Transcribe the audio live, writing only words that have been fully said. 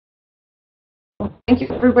Thank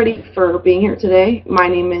you everybody for being here today. My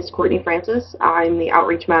name is Courtney Francis. I'm the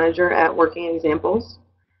Outreach Manager at Working Examples.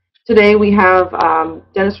 Today we have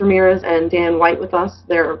Dennis Ramirez and Dan White with us.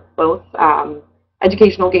 They're both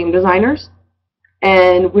educational game designers,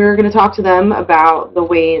 and we're going to talk to them about the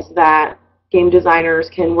ways that game designers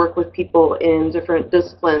can work with people in different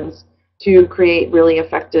disciplines to create really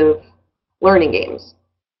effective learning games.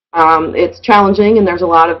 It's challenging and there's a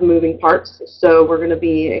lot of moving parts, so we're going to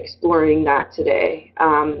be exploring that today.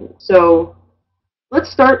 So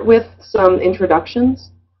let's start with some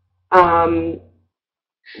introductions. Um,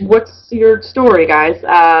 what's your story, guys?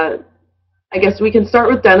 I guess we can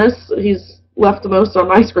start with Dennis. He's left the most on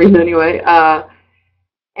my screen anyway.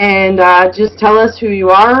 And just tell us who you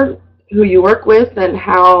are, who you work with, and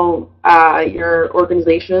how your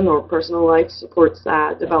organization or personal life supports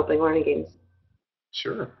developing learning games.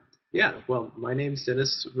 Sure. Yeah, well, my name's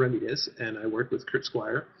Dennis Ramirez, and I work with Kurt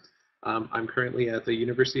Squire. I'm currently at the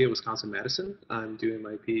University of Wisconsin-Madison. I'm doing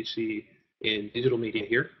my PhD in digital media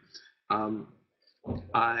here.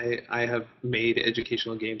 I have made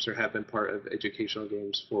educational games or have been part of educational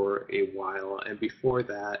games for a while, and before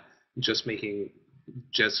that, just making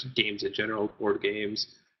just games in general, board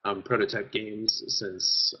games, prototype games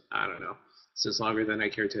since, I don't know, since longer than I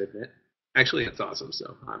care to admit. Actually, it's awesome,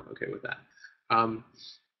 so I'm okay with that.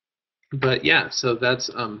 But yeah, so that's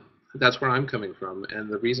where I'm coming from, and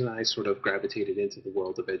the reason I sort of gravitated into the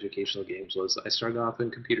world of educational games was I started off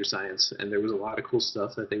in computer science, and there was a lot of cool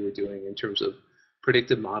stuff that they were doing in terms of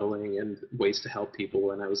predictive modeling and ways to help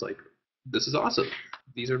people, and I was like, this is awesome.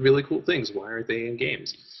 These are really cool things. Why aren't they in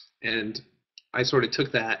games? And I sort of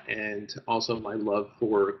took that and also my love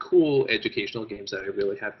for cool educational games that I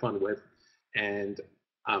really had fun with, and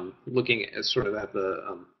looking at sort of at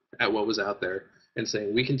what was out there and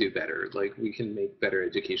saying we can do better. Like we can make better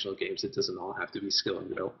educational games. It doesn't all have to be skill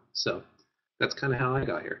and will. So that's kind of how I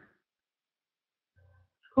got here.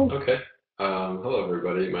 Cool. Okay. Hello,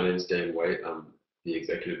 everybody. My name is Dan White. I'm the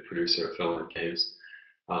executive producer of Filament Games.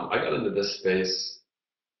 I got into this space.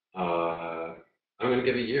 I'm going to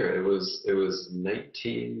give a year. It was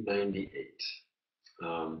 1998,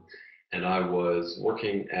 and I was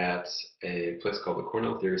working at a place called the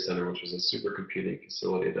Cornell Theory Center, which was a supercomputing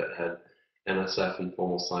facility that had NSF and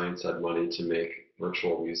Formal Science had money to make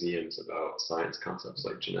virtual museums about science concepts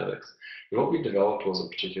like genetics. And what we developed wasn't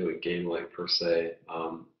particularly game-like per se,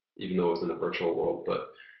 even though it was in a virtual world,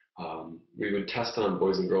 but we would test on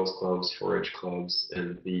boys and girls clubs, 4-H clubs,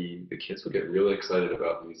 and the kids would get really excited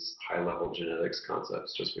about these high-level genetics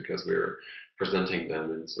concepts just because we were presenting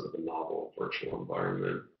them in sort of a novel virtual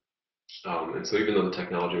environment. And so even though the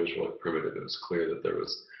technology was really primitive, it was clear that there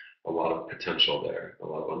was a lot of potential there, a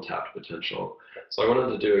lot of untapped potential. So I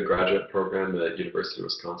wanted to do a graduate program at University of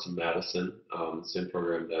Wisconsin-Madison, the same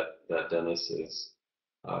program that Dennis has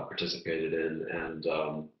participated in, and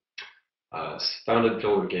founded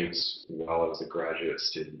Filament Games while I was a graduate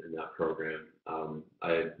student in that program.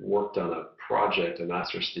 I worked on a project, a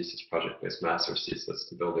master's thesis, project-based master's thesis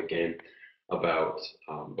to build a game about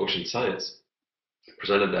ocean science.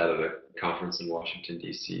 Presented that at a conference in Washington,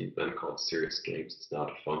 D.C., then called Serious Games. It's now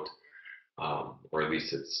defunct, or at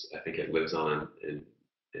least I think it lives on in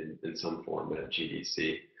some form at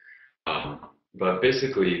GDC. But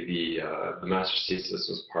basically, the master's thesis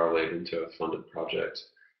was parlayed into a funded project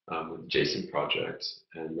with the Jason project,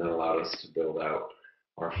 and that allowed us to build out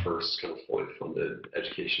our first kind of fully funded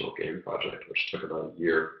educational game project, which took about a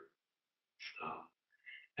year.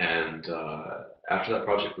 And after that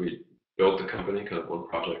project, we built the company kind of one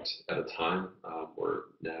project at a time. We're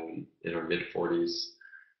now in our mid-40s,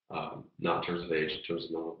 not in terms of age, in terms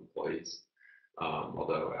of number of employees,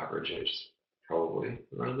 although average age is probably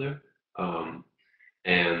around there.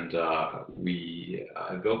 And we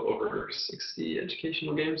built over 60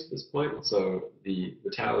 educational games at this point, so the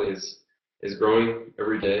tally is growing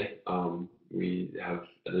every day. We have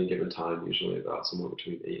at any given time usually about somewhere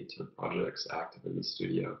between 8 and 10 projects active in the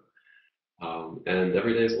studio. And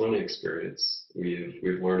every day is a learning experience. We've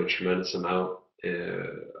learned a tremendous amount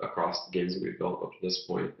across the games that we've built up to this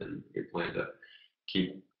point, and we plan to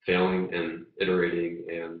keep failing and iterating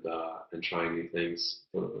and trying new things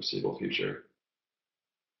for the foreseeable future.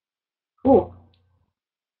 Cool.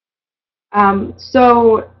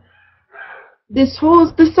 So this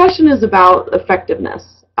session is about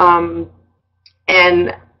effectiveness, and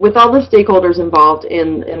with all the stakeholders involved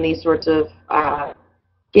in these sorts of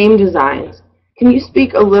game designs, can you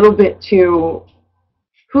speak a little bit to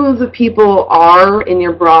who the people are in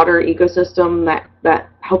your broader ecosystem that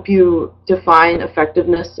help you define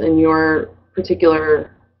effectiveness in your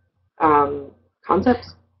particular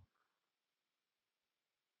concepts?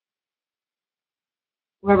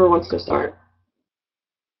 Whoever wants to start.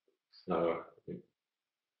 Uh,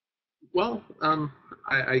 Well,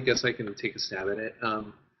 I guess I can take a stab at it.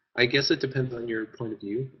 I guess it depends on your point of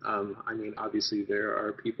view. I mean, obviously, there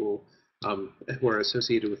are people who are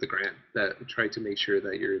associated with the grant that try to make sure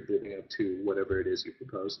that you're living up to whatever it is you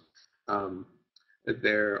propose. Um,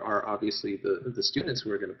 there are obviously the students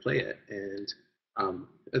who are going to play it, and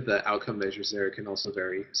the outcome measures there can also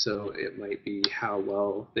vary. So it might be how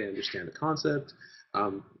well they understand the concept.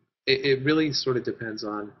 Um, it really sort of depends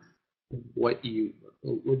on what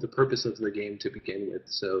the purpose of the game to begin with.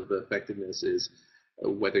 So the effectiveness is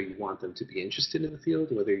whether you want them to be interested in the field,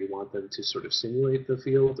 whether you want them to sort of simulate the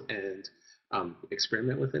field and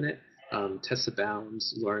experiment within it, test the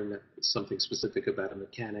bounds, learn something specific about a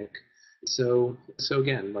mechanic. So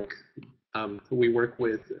again, like we work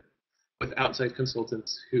with outside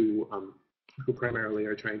consultants who primarily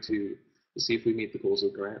are trying to see if we meet the goals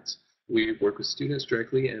of grants. We work with students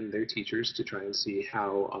directly and their teachers to try and see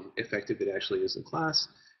how effective it actually is in class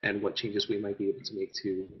and what changes we might be able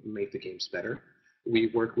to make the games better. We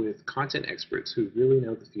work with content experts who really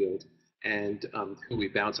know the field and who we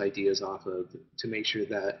bounce ideas off of to make sure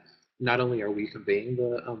that not only are we conveying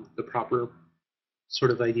the proper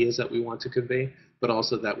sort of ideas that we want to convey, but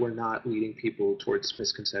also that we're not leading people towards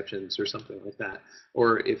misconceptions or something like that,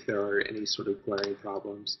 or if there are any sort of glaring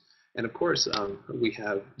problems. And of course, we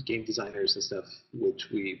have game designers and stuff, which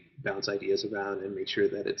we bounce ideas around and make sure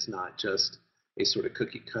that it's not just a sort of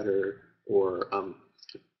cookie cutter or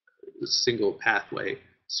single pathway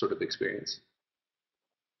sort of experience.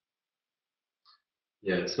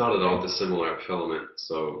 yeah, it's not at all dissimilar at Filament.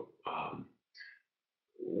 So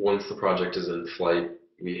once the project is in flight,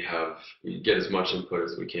 we get as much input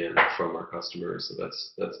as we can from our customers. So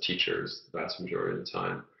that's teachers the vast majority of the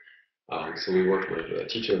time. So we work with a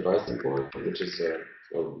teacher advisory board, which is a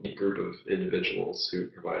group of individuals who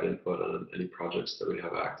provide input on any projects that we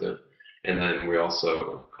have active. And then we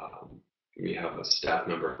also we have a staff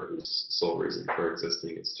member whose sole reason for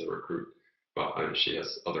existing is to recruit. Well, I mean, she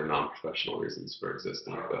has other non-professional reasons for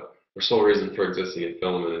existing, but her sole reason for existing at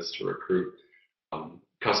Filament is to recruit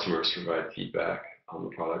customers to provide feedback on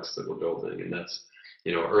the products that we're building. And that's,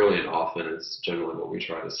 early and often is generally what we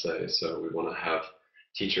try to say. So we want to have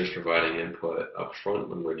teachers providing input up front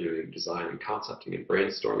when we're doing design and concepting and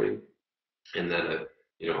brainstorming, and then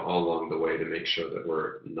all along the way to make sure that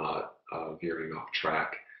we're not veering off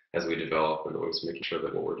track as we develop, and always making sure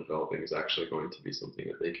that what we're developing is actually going to be something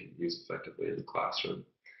that they can use effectively in the classroom.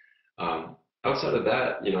 Outside of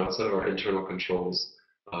that, outside of our internal controls,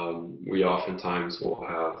 we oftentimes will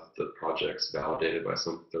have the projects validated by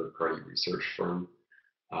some third-party research firm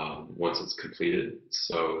once it's completed.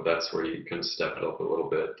 So that's where you kind of step it up a little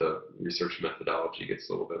bit. The research methodology gets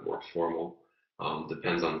a little bit more formal.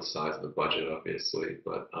 Depends on the size of the budget, obviously.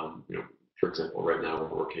 But for example, right now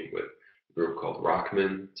we're working with a group called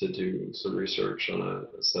Rockman to do some research on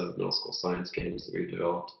a set of middle school science games that we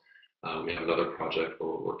developed. We have another project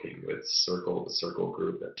where we're working with Circle, the Circle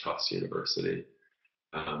group at Tufts University.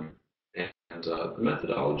 Um, the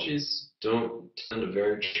methodologies don't tend to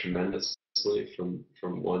vary tremendously from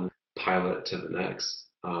one pilot to the next.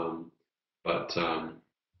 But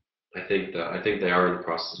I think they are in the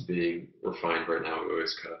process of being refined right now. We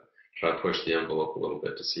always kind of try to push the envelope a little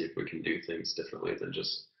bit to see if we can do things differently than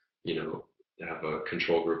just have a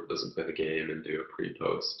control group that doesn't play the game and do a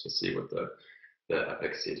pre-post to see what the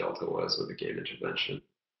efficacy delta was with the game intervention.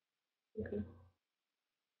 Okay.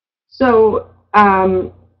 So,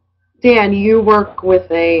 Dan, you work with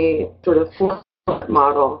a sort of format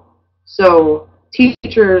model. So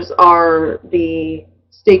teachers are the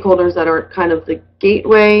stakeholders that are kind of the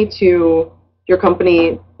gateway to your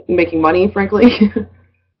company making money, frankly.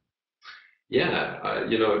 Yeah,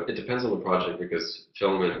 it depends on the project because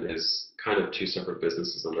Filament is kind of two separate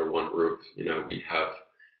businesses under one roof.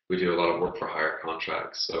 We do a lot of work for hire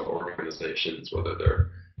contracts, so organizations, whether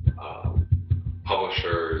they're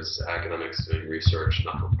publishers, academics doing research,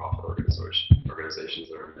 not-for-profit organizations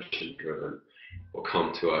that are mission-driven, will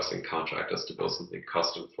come to us and contract us to build something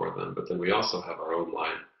custom for them. But then we also have our own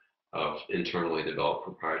line of internally developed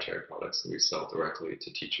proprietary products that we sell directly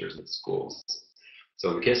to teachers and schools. So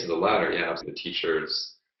in the case of the latter, yeah, the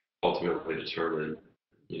teachers ultimately determine,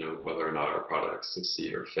 whether or not our products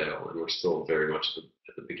succeed or fail, and we're still very much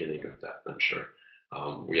at the beginning of that venture.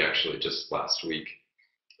 We actually just last week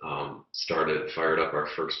fired up our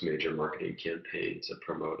first major marketing campaign to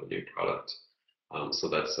promote a new product. So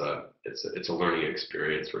it's a learning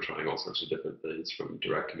experience. We're trying all sorts of different things, from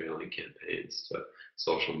direct mailing campaigns to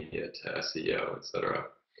social media to SEO, etc.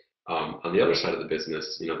 On the other side of the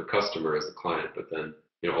business, the customer is the client, but then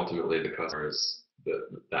ultimately the customer is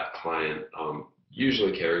that client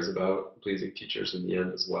usually cares about pleasing teachers in the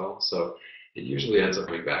end as well. So it usually ends up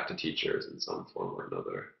coming back to teachers in some form or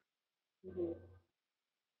another. Mhm.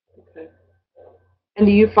 Okay. And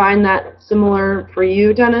do you find that similar for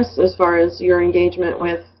you, Dennis, as far as your engagement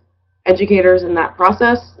with educators in that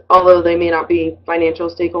process, although they may not be financial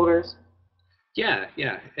stakeholders? Yeah,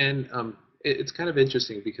 yeah, and it's kind of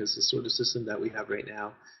interesting because the sort of system that we have right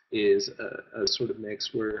now is a sort of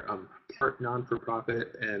mix where part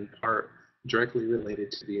non-for-profit and part directly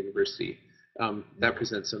related to the university. That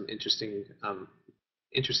presents some interesting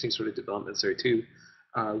sort of developments there too.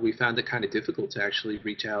 We found it kind of difficult to actually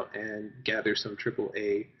reach out and gather some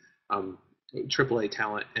um, AAA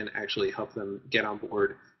talent and actually help them get on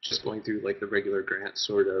board, just going through like the regular grant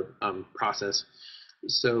sort of process.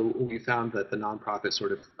 So we found that the nonprofit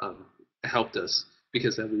sort of helped us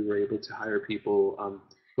because then we were able to hire people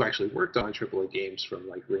who actually worked on AAA games from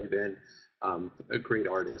like Raven, great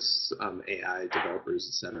artists, AI developers,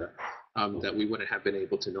 etc., that we wouldn't have been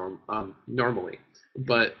able to normally.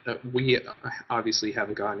 But we obviously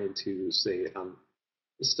haven't gone into, say,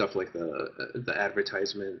 stuff like the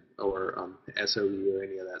advertisement or SOE or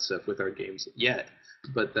any of that stuff with our games yet.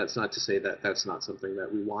 But that's not to say that that's not something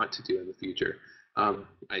that we want to do in the future.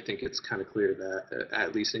 I think it's kind of clear that,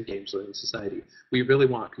 at least in Games Learning Society, we really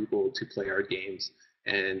want people to play our games,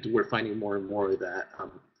 and we're finding more and more that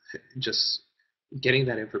just getting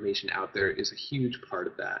that information out there is a huge part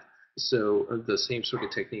of that. So the same sort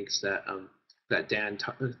of techniques that Dan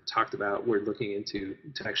talked about, we're looking into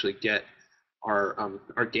to actually get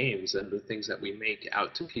our games and the things that we make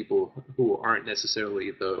out to people who aren't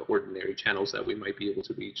necessarily the ordinary channels that we might be able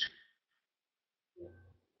to reach.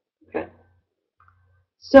 Okay.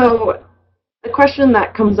 So a question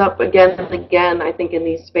that comes up again and again, I think, in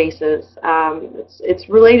these spaces, it's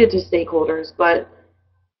related to stakeholders, but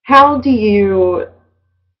how do you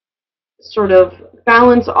sort of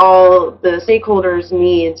balance all the stakeholders'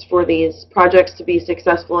 needs for these projects to be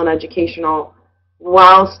successful and educational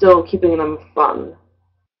while still keeping them fun?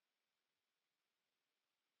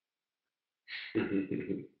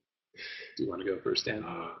 Do Do you want to go first, Dan?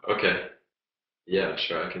 Okay. Yeah,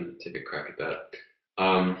 sure. I can take a crack at that.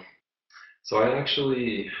 So I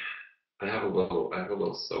have a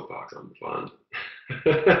little soapbox on fun.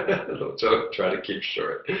 I'll try to keep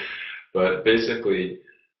short. But basically,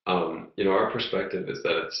 our perspective is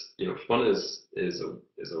that fun is a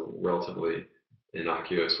relatively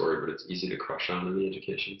innocuous word, but it's easy to crush on in the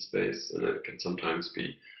education space, and it can sometimes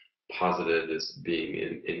be posited as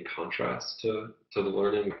being in contrast to the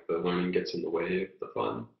learning. The learning gets in the way of the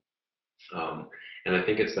fun. And I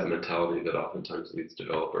think it's that mentality that oftentimes leads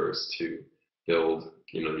developers to build,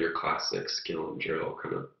 your classic skill and drill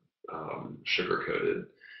kind of sugar-coated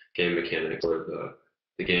game mechanics where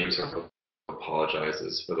the game sort of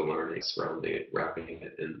apologizes for the learning surrounding it, wrapping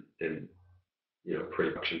it in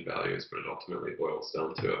production values, but it ultimately boils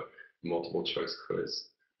down to a multiple choice quiz.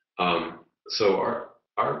 So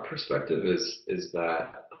our perspective is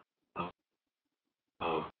that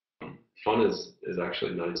um, fun is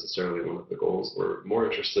actually not necessarily one of the goals. We're more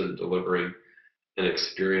interested in delivering an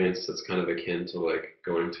experience that's kind of akin to like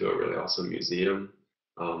going to a really awesome museum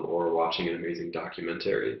or watching an amazing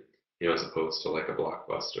documentary, as opposed to like a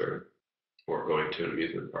blockbuster or going to an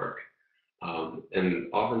amusement park. And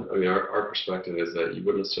often, I mean, our perspective is that you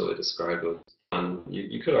wouldn't necessarily describe those.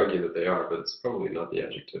 You could argue that they are, but it's probably not the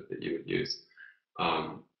adjective that you would use.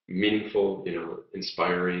 Meaningful,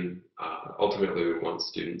 inspiring. Ultimately, we want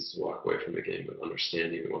students to walk away from the game with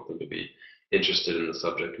understanding. We want them to be interested in the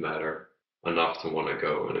subject matter enough to want to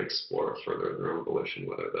go and explore further their own volition,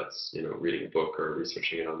 whether that's reading a book or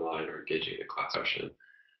researching it online or engaging in a class session.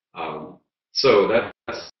 So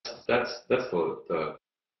that's the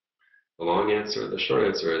long answer. The short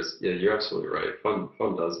answer is, yeah, you're absolutely right.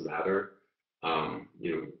 Fun does matter.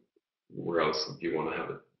 Where else do you want to have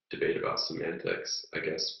a debate about semantics? I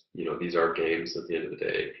guess, these are games at the end of the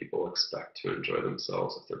day. People expect to enjoy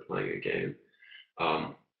themselves if they're playing a game.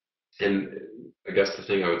 And I guess the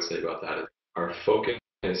thing I would say about that is our focus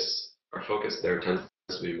there tends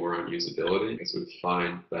to be more on usability, because we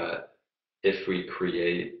find that if we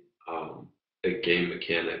create a game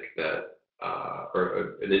mechanic that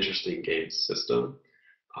or an interesting game system,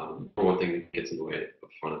 one thing that gets in the way of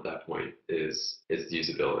fun at that point is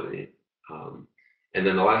usability. And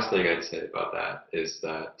then the last thing I'd say about that is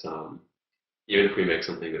that even if we make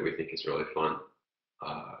something that we think is really fun,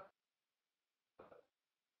 uh,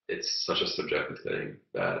 it's such a subjective thing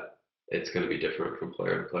that it's going to be different from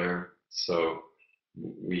player to player. So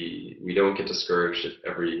we don't get discouraged if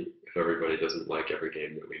everybody doesn't like every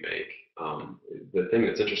game that we make. The thing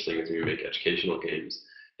that's interesting is when you make educational games,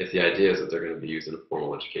 if the idea is that they're going to be used in a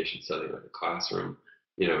formal education setting like a classroom,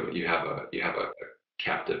 you have a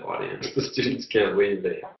captive audience. The students can't leave;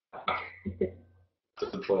 they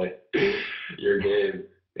have to play your game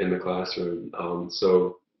in the classroom.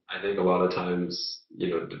 So I think a lot of times,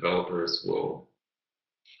 developers will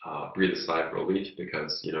breathe a sigh of relief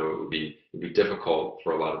because it would be difficult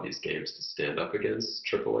for a lot of these games to stand up against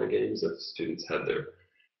AAA games if students had the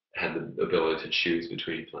ability to choose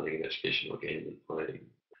between playing an educational game and playing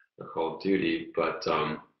a Call of Duty. But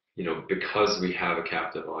because we have a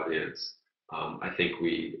captive audience, I think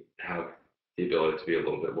we have the ability to be a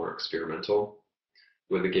little bit more experimental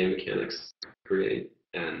with the game mechanics we create.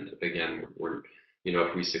 And again,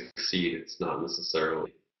 if we succeed, it's not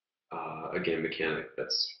necessarily a game mechanic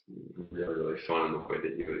that's really, really fun in the way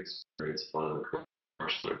that you would experience fun in a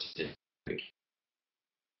commercial entertainment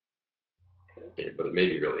game, but it may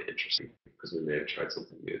be really interesting because we may have tried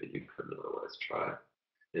something new that you couldn't otherwise try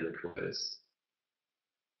in the quiz.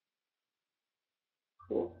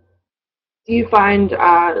 Cool. Do you find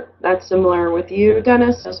that's similar with you,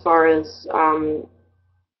 Dennis, as far as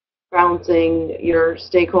balancing your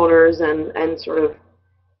stakeholders and sort of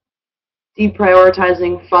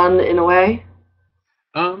deprioritizing fun in a way?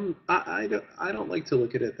 I don't like to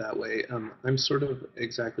look at it that way. I'm sort of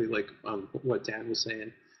exactly like what Dan was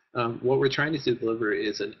saying. What we're trying to deliver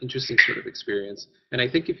is an interesting sort of experience, and I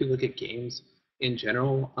think if you look at games in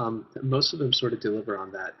general, most of them sort of deliver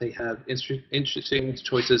on that. They have interesting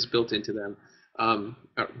choices built into them.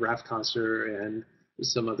 Raf Koster and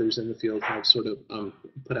some others in the field have sort of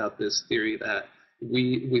put out this theory that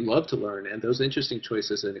we love to learn, and those interesting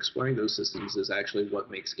choices and exploring those systems is actually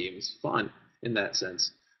what makes games fun in that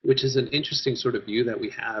sense, which is an interesting sort of view that we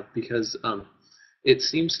have because it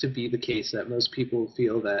seems to be the case that most people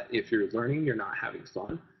feel that if you're learning, you're not having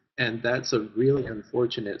fun. And that's a really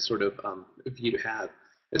unfortunate sort of view to have,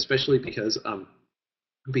 especially because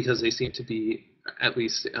they seem to be, at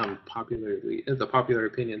least popularly, the popular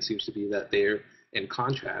opinion seems to be that they're in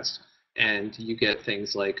contrast. And you get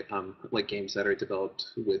things like games that are developed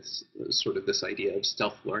with sort of this idea of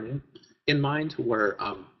stealth learning in mind, where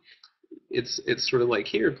it's sort of like,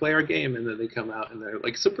 here, play our game, and then they come out and they're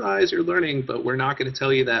like, surprise, you're learning, but we're not going to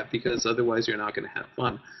tell you that because otherwise you're not going to have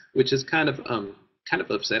fun, which is kind of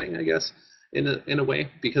upsetting, I guess, in a way,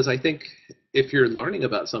 because I think if you're learning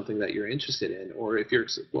about something that you're interested in, or if you're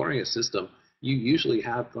exploring a system, you usually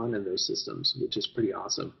have fun in those systems, which is pretty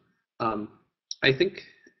awesome. I think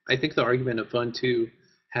the argument of fun too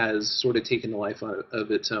has sort of taken a life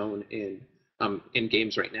of its own in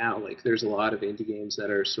games right now. Like there's a lot of indie games that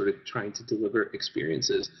are sort of trying to deliver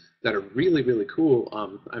experiences that are really, really cool.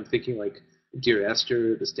 I'm thinking like Dear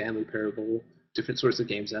Esther, the Stanley Parable, different sorts of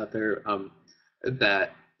games out there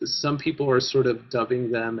that some people are sort of dubbing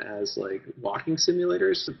them as like walking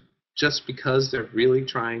simulators just because they're really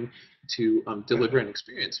trying to deliver an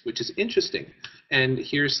experience, which is interesting. And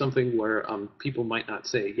here's something where people might not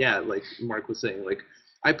say, yeah, like Mark was saying, like,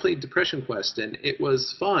 I played Depression Quest and it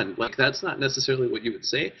was fun. Like, that's not necessarily what you would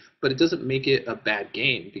say, but it doesn't make it a bad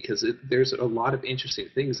game because there's a lot of interesting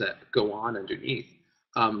things that go on underneath.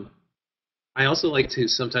 I also like to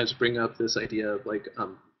sometimes bring up this idea of like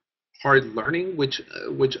hard learning, which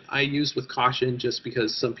I use with caution, just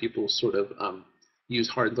because some people sort of use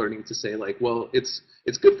hard learning to say like, well, it's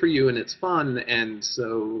good for you and it's fun, and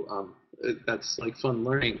so that's like fun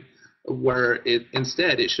learning. Where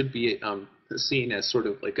instead it should be seen as sort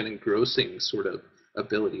of like an engrossing sort of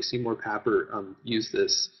ability. Seymour Papert used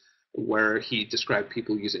this where he described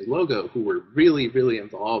people using Logo who were really, really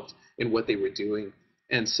involved in what they were doing,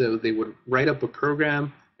 and so they would write up a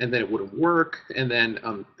program and then it wouldn't work, and then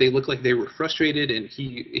they looked like they were frustrated, and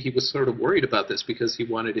he was sort of worried about this because he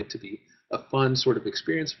wanted it to be a fun sort of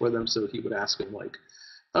experience for them. So he would ask them like,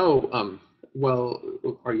 oh, well,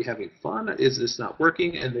 are you having fun? Is this not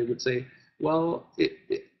working? And they would say, well,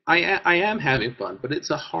 I am having fun, but it's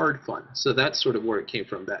a hard fun. So that's sort of where it came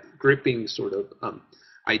from, that gripping sort of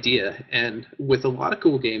idea. And with a lot of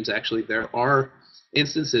cool games, actually, there are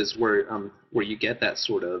instances where you get that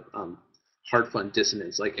sort of hard fun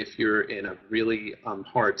dissonance. Like if you're in a really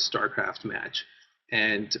hard StarCraft match,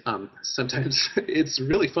 and sometimes it's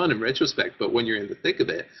really fun in retrospect, but when you're in the thick of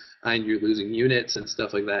it and you're losing units and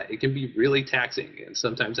stuff like that, it can be really taxing and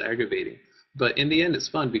sometimes aggravating. But in the end, it's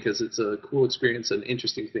fun because it's a cool experience, an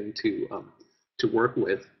interesting thing to work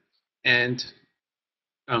with. And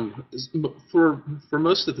for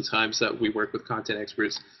most of the times that we work with content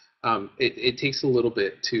experts, it takes a little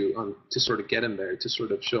bit to sort of get them there, to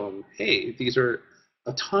sort of show them, hey, these are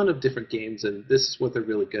a ton of different games, and this is what they're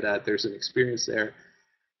really good at. There's an experience there.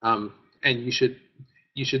 and you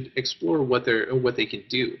should explore what they can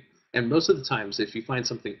do. And most of the times, if you find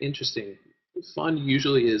something interesting, fun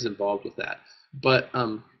usually is involved with that. But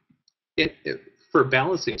for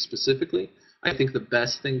balancing specifically, I think the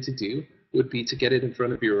best thing to do would be to get it in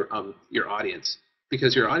front of your audience,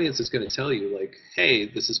 because your audience is going to tell you like, hey,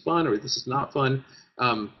 this is fun or this is not fun,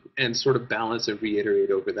 and sort of balance and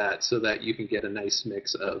reiterate over that so that you can get a nice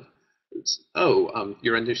mix of,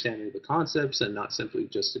 you're understanding the concepts and not simply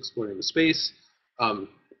just exploring the space,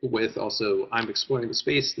 with also, I'm exploring the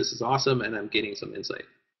space, this is awesome, and I'm getting some insight.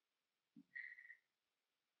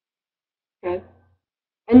 Okay.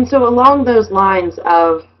 And so along those lines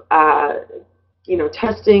of,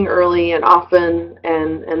 testing early and often,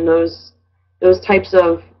 and those types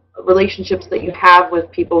of relationships that you have with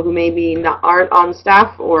people who maybe aren't on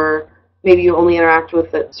staff, or maybe you only interact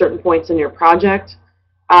with at certain points in your project,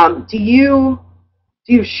 do you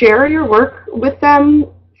share your work with them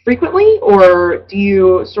frequently, or do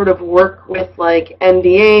you sort of work with like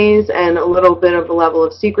NDAs and a little bit of a level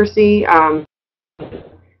of secrecy?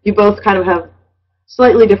 You both kind of have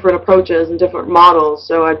slightly different approaches and different models,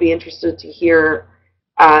 so I'd be interested to hear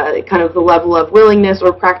kind of the level of willingness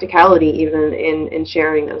or practicality even in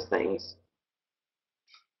sharing those things.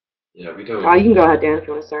 Yeah, we don't. You can go ahead, Dan, if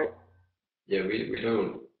you want to start. Yeah, we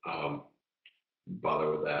don't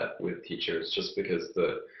bother with that with teachers, just because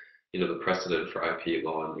the precedent for IP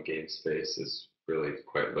law in the game space is really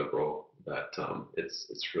quite liberal. That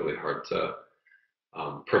it's really hard to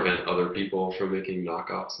prevent other people from making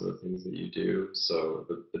knockoffs of the things that you do. So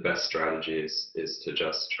the best strategy is to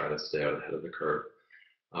just try to stay out ahead of the curve.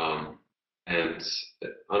 And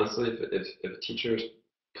honestly, if teachers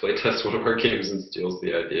playtest one of our games and steals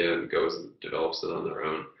the idea and goes and develops it on their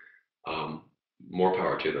own, more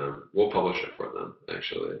power to them. We'll publish it for them,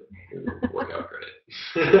 actually. It'll work out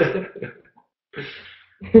great.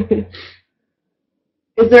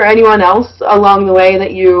 Is there anyone else along the way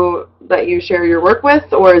that you share your work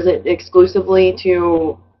with, or is it exclusively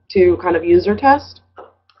to kind of user test?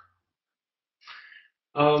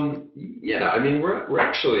 Yeah, I mean, we're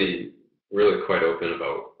actually really quite open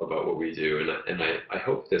about what we do, and I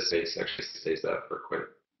hope this space actually stays that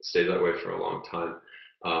way for a long time.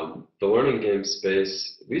 The learning game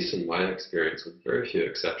space, at least in my experience, with very few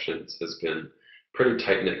exceptions, has been pretty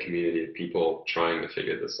tight-knit community of people trying to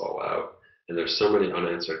figure this all out. And there's so many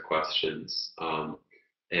unanswered questions.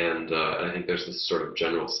 And I think there's this sort of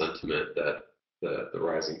general sentiment that the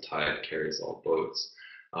rising tide carries all boats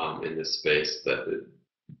in this space, that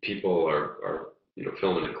people are,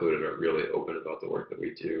 Filament included, are really open about the work that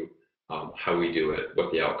we do, how we do it,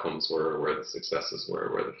 what the outcomes were, where the successes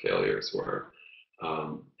were, where the failures were.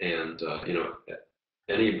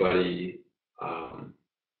 Anybody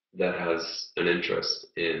that has an interest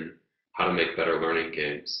in how to make better learning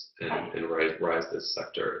games and rise this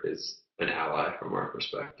sector is an ally from our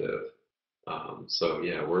perspective. So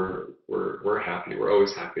yeah, we're happy. We're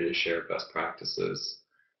always happy to share best practices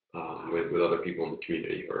with other people in the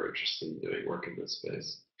community who are interested in doing work in this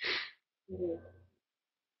space. Mm-hmm.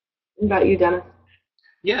 What about you, Dennis?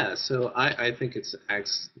 Yeah, so I think it's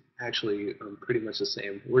actually pretty much the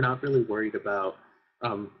same. We're not really worried about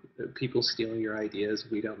people stealing your ideas.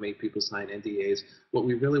 We don't make people sign NDAs. What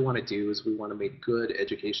we really want to do is we want to make good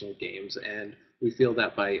educational games, and we feel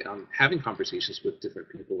that by having conversations with different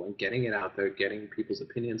people and getting it out there, getting people's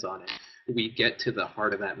opinions on it, we get to the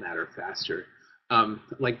heart of that matter faster.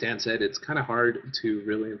 Like Dan said, it's kind of hard to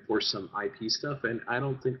really enforce some IP stuff, and I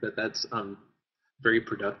don't think that that's very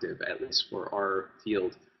productive, at least for our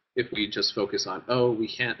field, if we just focus on, we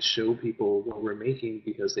can't show people what we're making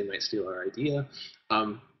because they might steal our idea.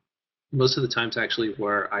 Most of the times, actually,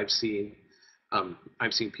 where I've seen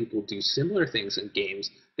people do similar things in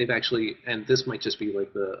games, they've actually, and this might just be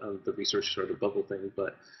like the research sort of bubble thing,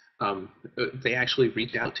 but they actually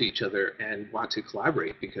reach out to each other and want to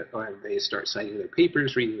collaborate, because they start citing their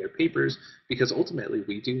papers, reading their papers, because ultimately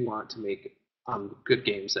we do want to make good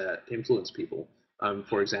games that influence people.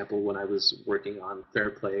 For example, when I was working on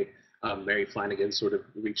Fair Play, Mary Flanagan sort of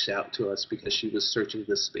reached out to us because she was searching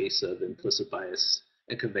this space of implicit bias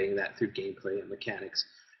and conveying that through gameplay and mechanics.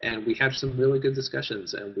 And we had some really good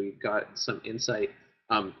discussions, and we got some insight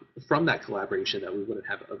from that collaboration that we wouldn't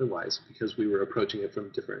have otherwise, because we were approaching it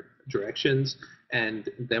from different directions,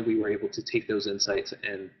 and then we were able to take those insights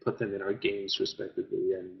and put them in our games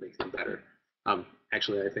respectively and make them better.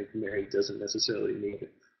 Actually, I think Mary doesn't necessarily need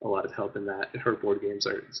a lot of help in that. Her board games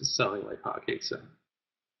are selling like hotcakes. So.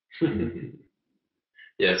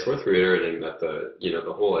 Yeah, it's worth reiterating that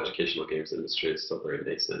the whole educational games industry is still very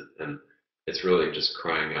nascent, and it's really just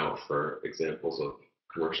crying out for examples of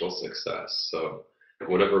commercial success. So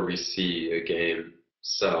whenever we see a game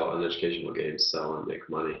sell, an educational game sell and make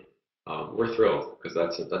money, we're thrilled because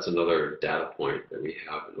that's another data point that we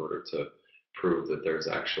have in order to prove that there's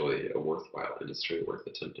actually a worthwhile industry worth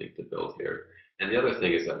attempting to build here. And the other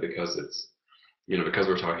thing is that because it's, because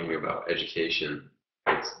we're talking about education,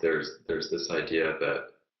 there's this idea that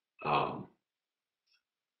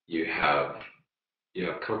you have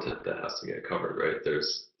content that has to get covered, right?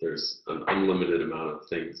 There's an unlimited amount of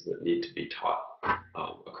things that need to be taught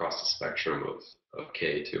across the spectrum of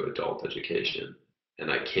K to adult education,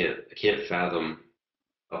 and I can't fathom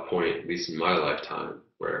a point, at least in my lifetime,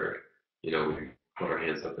 where we put our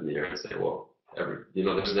hands up in the air and say, well,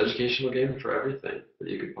 there's an educational game for everything that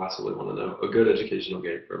you could possibly want to know, a good educational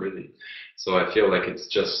game for everything. So I feel like it's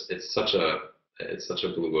such a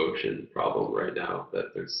blue ocean problem right now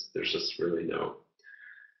that there's just really no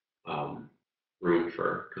room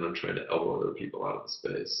for kind of trying to elbow other people out of the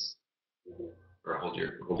space or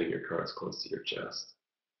holding your cards close to your chest.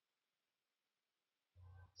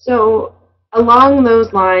 So along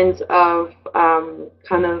those lines of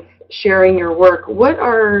kind of sharing your work, what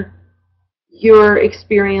are your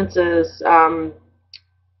experiences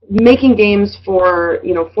making games for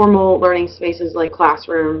formal learning spaces like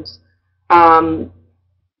classrooms,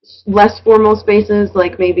 less formal spaces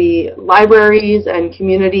like maybe libraries and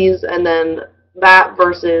communities, and then that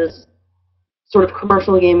versus sort of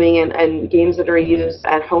commercial gaming and games that are used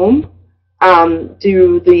at home?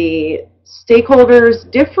 Do the stakeholders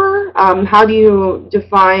differ? How do you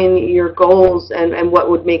define your goals and what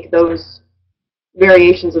would make those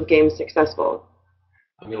variations of games successful?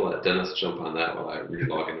 I'm going to let Dennis jump on that while I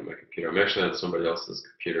re-log into my computer. I'm actually on somebody else's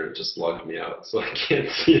computer and just logged me out, so I can't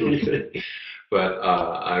see anything. But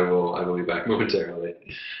I will be back momentarily.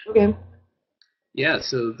 Okay. Yeah,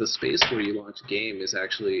 so the space where you launch a game is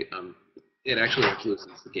actually, it actually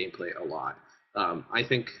influences the gameplay a lot. I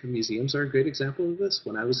think museums are a great example of this.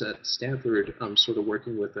 When I was at Stanford, sort of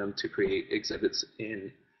working with them to create exhibits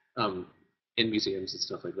in museums and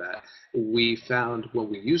stuff like that, we found when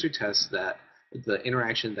we user test that the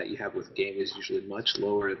interaction that you have with a game is usually much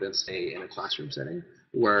lower than, say, in a classroom setting,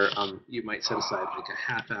 where you might set aside like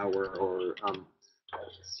a half hour or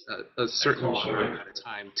a certain amount of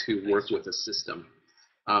time to work with a system.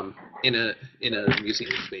 In a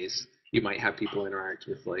museum space, you might have people interact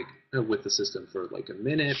with the system for like a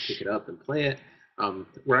minute, pick it up and play it.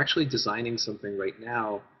 We're actually designing something right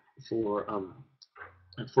now for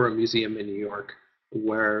a museum in New York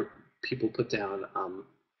where people put down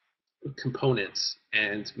components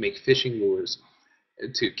and make fishing lures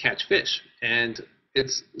to catch fish. And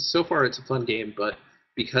so far it's a fun game, but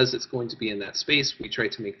because it's going to be in that space, we try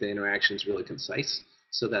to make the interactions really concise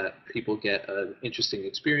so that people get an interesting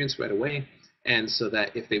experience right away, and so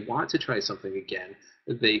that if they want to try something again,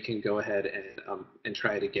 they can go ahead and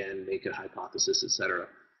try it again, make a hypothesis, etc.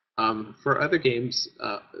 For other games,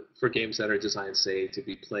 for games that are designed, say, to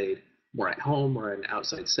be played more at home or in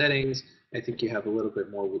outside settings, I think you have a little bit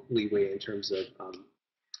more leeway in terms of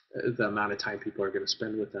the amount of time people are going to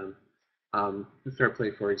spend with them. Fair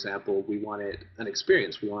Play, for example, we wanted an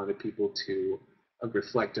experience. We wanted people to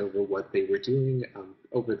reflect over what they were doing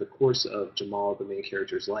over the course of Jamal, the main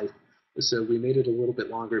character's life. So we made it a little bit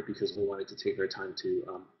longer because we wanted to take our time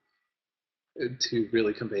to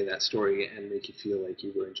really convey that story and make you feel like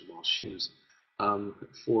you were in Jamal's shoes.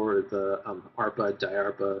 For the ARPA,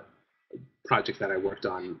 DIARPA project that I worked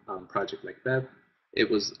on, Project Macbeth, it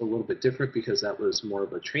was a little bit different because that was more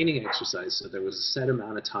of a training exercise. So there was a set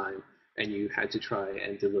amount of time, and you had to try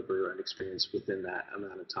and deliver an experience within that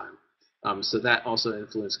amount of time. So that also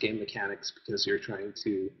influenced game mechanics because you're trying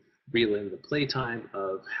to reel in the play time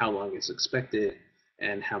of how long is expected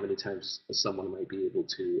and how many times someone might be able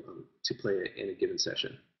to play it in a given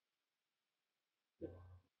session.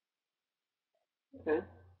 Okay.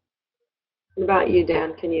 What about you,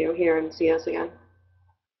 Dan? Can you hear and see us again?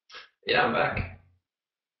 Yeah, I'm back.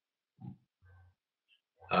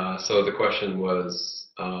 So the question was,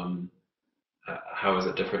 how is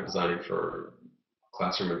it different designing for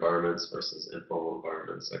classroom environments versus informal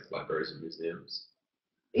environments like libraries and museums?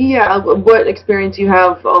 Yeah, what experience you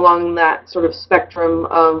have along that sort of spectrum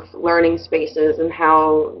of learning spaces and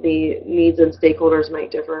how the needs and stakeholders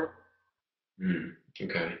might differ.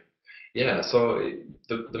 Okay. Yeah, so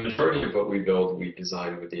the majority of what we build, we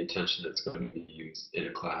design with the intention that it's going to be used in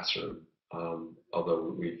a classroom.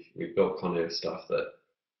 Although we've built plenty of stuff that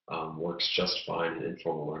works just fine in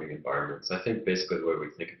informal learning environments. I think basically the way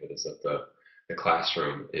we think of it is that the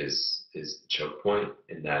classroom is the choke point,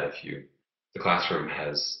 in that the classroom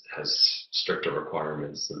has stricter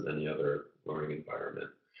requirements than any other learning environment.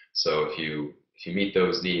 So if you if you meet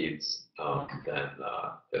those needs, then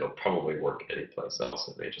it'll probably work any place else.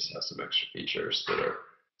 It may just have some extra features that are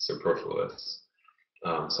superfluous.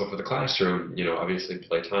 So for the classroom, obviously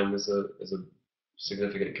playtime is a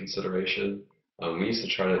significant consideration. We used to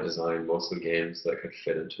try to design mostly games that could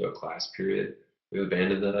fit into a class period. We've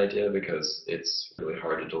abandoned that idea because it's really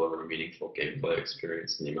hard to deliver a meaningful gameplay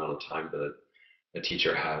experience in the amount of time that a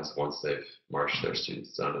teacher has once they've marched their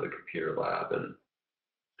students down to the computer lab and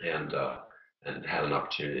had an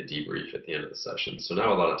opportunity to debrief at the end of the session. So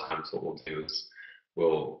now a lot of times what we'll do is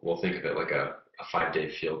we'll think of it like a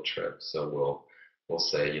 5-day field trip. So we'll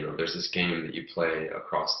say, there's this game that you play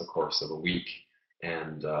across the course of a week,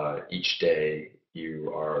 and each day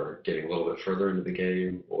you are getting a little bit further into the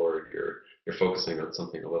game, or you're focusing on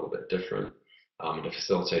something a little bit different. And to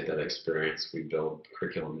facilitate that experience, we build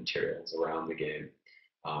curriculum materials around the game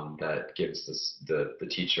that gives the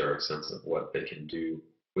teacher a sense of what they can do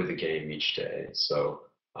with the game each day. So,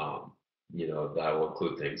 that will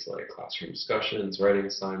include things like classroom discussions, writing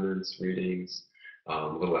assignments, readings,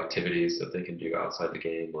 little activities that they can do outside the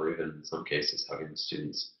game, or even in some cases having the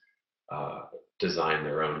students design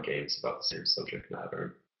their own games about the same subject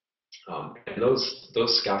matter. And those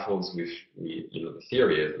scaffolds, the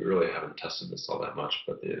theory is, we really haven't tested this all that much,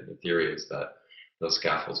 but the theory is that those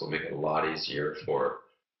scaffolds will make it a lot easier for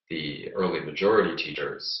the early majority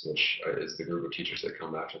teachers, which is the group of teachers that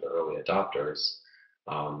come after the early adopters,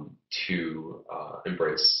 to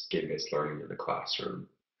embrace game-based learning in the classroom.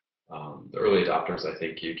 The early adopters, I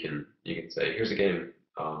think you can say, here's a game,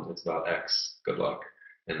 it's about X, good luck,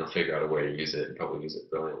 and they'll figure out a way to use it and probably use it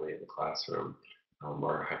brilliantly in the classroom.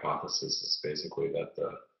 Our hypothesis is basically that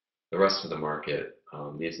the rest of the market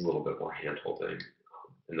needs a little bit more hand-holding,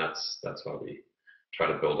 and that's why we try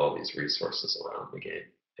to build all these resources around the game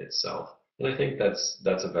itself. And I think that's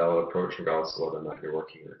a valid approach regardless of whether or not you're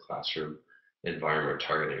working in a classroom environment or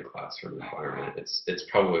targeting a classroom environment. It's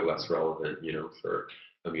probably less relevant, for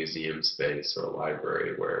a museum space or a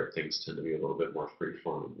library where things tend to be a little bit more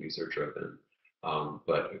free-form and user-driven.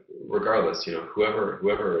 But regardless,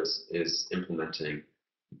 whoever is implementing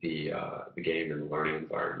the game in the learning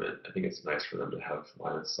environment, I think it's nice for them to have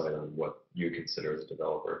line of sight on what you consider as a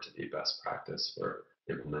developer to be best practice for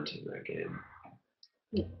implementing that game.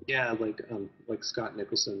 Yeah, like Scott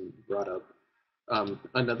Nicholson brought up,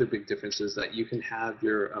 another big difference is that you can have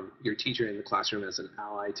your teacher in the classroom as an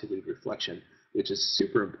ally to lead reflection, which is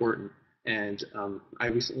super important. And I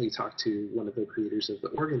recently talked to one of the creators of the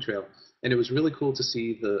Oregon Trail, and it was really cool to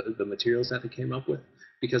see the materials that they came up with,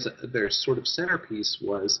 because their sort of centerpiece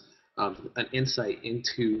was an insight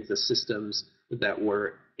into the systems that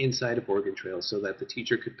were inside of Oregon Trail, so that the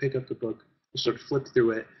teacher could pick up the book, sort of flip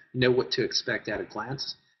through it, know what to expect at a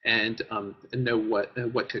glance, and know what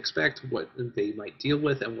to expect, what they might deal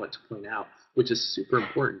with, and what to point out, which is super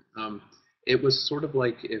important. It was sort of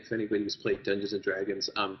like, if anybody's played Dungeons and Dragons,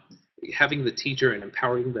 having the teacher and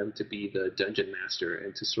empowering them to be the dungeon master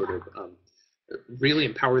and to sort of really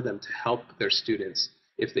empower them to help their students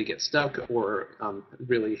if they get stuck, or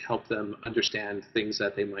really help them understand things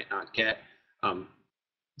that they might not get.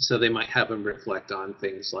 So they might have them reflect on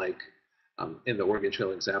things like, in the Oregon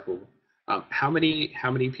Trail example, how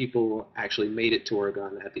many people actually made it to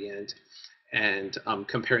Oregon at the end, and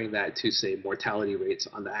comparing that to, say, mortality rates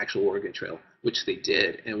on the actual Oregon Trail, which they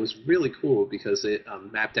did. And it was really cool because it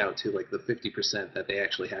mapped out to like the 50% that they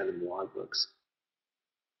actually had in the logbooks.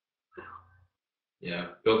 Yeah,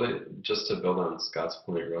 just to build on Scott's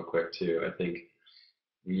point real quick too, I think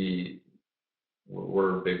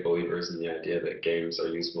we're big believers in the idea that games are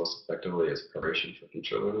used most effectively as preparation for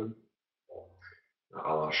future learning,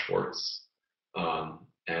 a la Schwartz.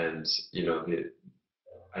 And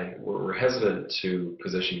we're hesitant to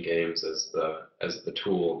position games as the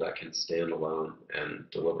tool that can stand alone and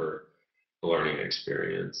deliver the learning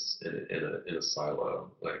experience in a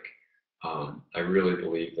silo. I really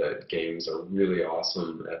believe that games are really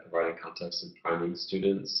awesome at providing context and priming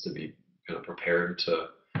students to be kind of prepared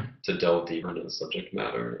to delve deeper into the subject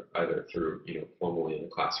matter, either through formally in a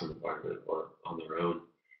classroom environment or on their own.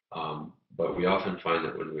 But we often find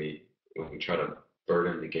that when we try to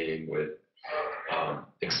burden the game with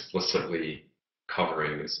explicitly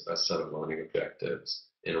covering a set of learning objectives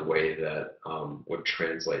in a way that would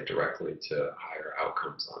translate directly to higher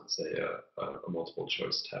outcomes on, say, a multiple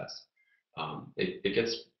choice test, it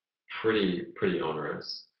gets pretty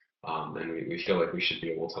onerous, and we feel like we should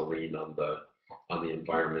be able to lean on the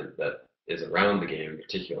environment that is around the game,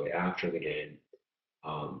 particularly after the game,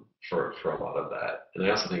 for a lot of that. And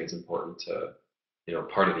I also think it's important to,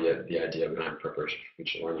 part of the idea behind preparation for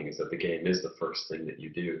future learning is that the game is the first thing that you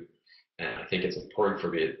do And I think it's important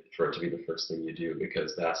for it to be the first thing you do,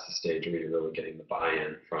 because that's the stage where you're really getting the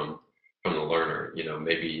buy-in from the learner.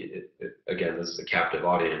 Maybe again, this is a captive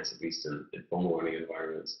audience, at least in formal learning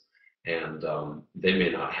environments, and they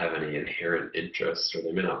may not have any inherent interest, or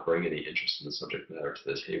they may not bring any interest in the subject matter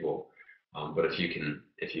to the table. But if you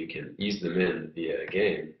can ease them in via a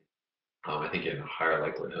game, I think you have a higher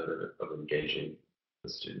likelihood of engaging the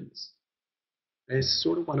students. I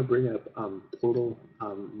sort of want to bring up Portal,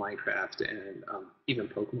 Minecraft, and even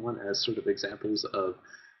Pokemon as sort of examples of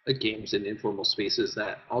games in informal spaces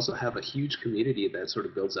that also have a huge community that sort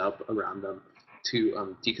of builds up around them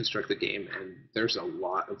to deconstruct the game, and there's a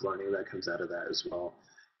lot of learning that comes out of that as well.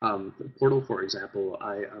 Portal, for example,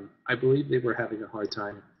 I believe they were having a hard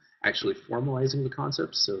time actually formalizing the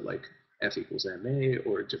concepts, so like F equals ma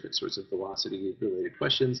or different sorts of velocity related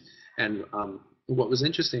questions. And what was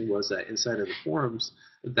interesting was that inside of the forums,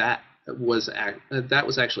 that was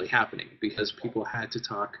actually happening, because people had to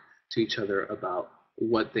talk to each other about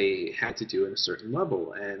what they had to do in a certain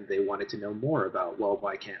level, and they wanted to know more about, well,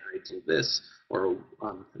 why can't I do this, or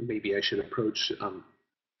maybe I should approach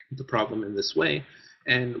the problem in this way.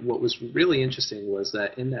 And what was really interesting was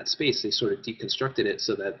that in that space, they sort of deconstructed it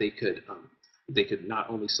so that they could not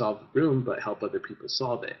only solve the room, but help other people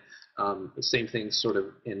solve it. The same thing sort of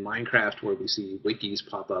in Minecraft, where we see wikis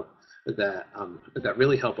pop up that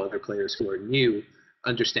really help other players who are new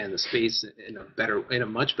understand the space in a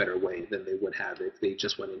much better way than they would have if they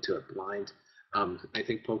just went into it blind. I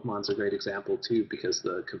think Pokemon's a great example too, because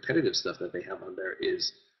the competitive stuff that they have on there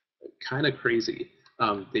is kind of crazy.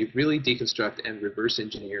 They really deconstruct and reverse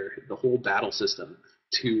engineer the whole battle system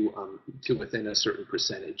to within a certain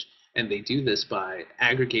percentage. And they do this by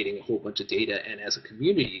aggregating a whole bunch of data, and as a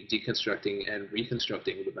community, deconstructing and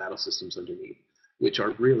reconstructing the battle systems underneath, which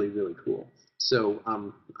are really, really cool. So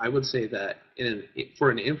I would say that for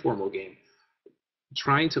an informal game,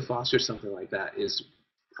 trying to foster something like that is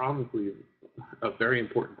probably a very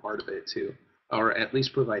important part of it too, or at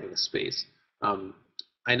least providing a space.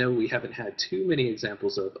 I know we haven't had too many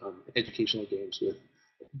examples of educational games with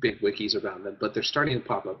big wikis around them, but they're starting to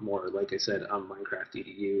pop up more. Like I said, Minecraft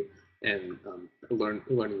EDU and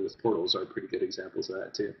Learning with Portals are pretty good examples of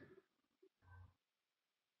that too.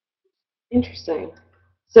 Interesting.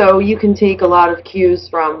 So you can take a lot of cues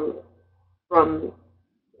from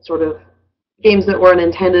sort of games that weren't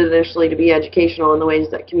intended initially to be educational in the ways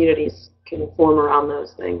that communities can form around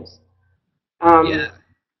those things. Yeah.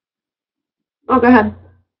 Oh, go ahead.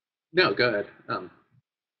 No, go ahead.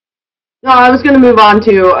 No, I was going to move on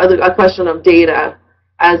to a question of data,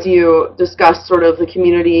 as you discussed sort of the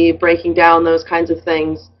community breaking down those kinds of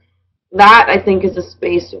things. That, I think, is a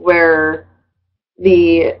space where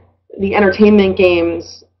the entertainment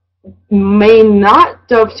games may not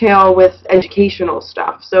dovetail with educational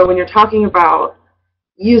stuff. So when you're talking about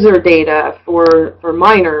user data for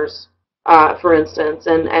minors, for instance,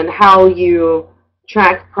 and how you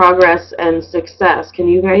track progress and success, can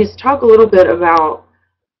you guys talk a little bit about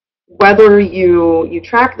whether you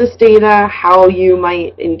track this data, how you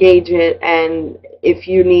might engage it, and if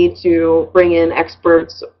you need to bring in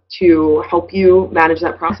experts to help you manage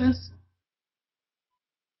that process?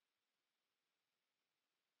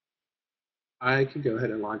 I can go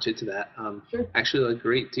ahead and launch into that. Sure. Actually, a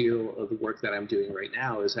great deal of the work that I'm doing right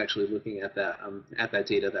now is actually looking at that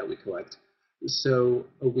data that we collect. So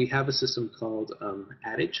we have a system called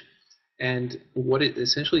Adage, and what it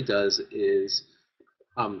essentially does is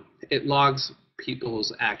it logs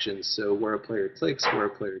people's actions. So where a player clicks, where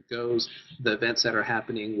a player goes, the events that are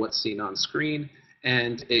happening, what's seen on screen,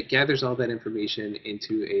 and it gathers all that information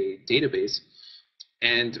into a database.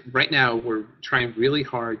 And right now, we're trying really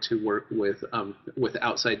hard to work with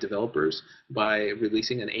outside developers by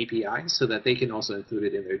releasing an API so that they can also include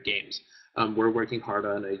it in their games. We're working hard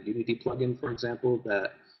on a Unity plugin, for example,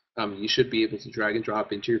 that you should be able to drag and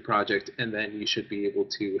drop into your project, and then you should be able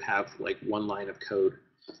to have like one line of code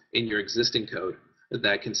in your existing code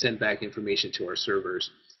that can send back information to our servers.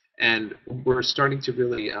 And we're starting to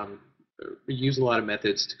really use a lot of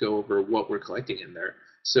methods to go over what we're collecting in there.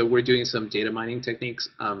 So we're doing some data mining techniques.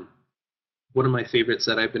 One of my favorites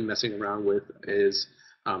that I've been messing around with is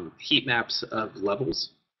heat maps of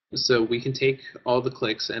levels. So we can take all the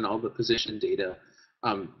clicks and all the position data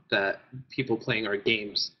that people playing our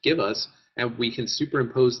games give us, and we can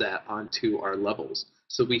superimpose that onto our levels.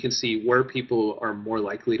 So we can see where people are more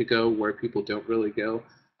likely to go, where people don't really go.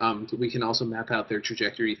 We can also map out their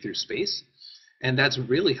trajectory through space. And that's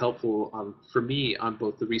really helpful for me on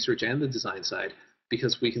both the research and the design side,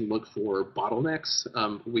 because we can look for bottlenecks,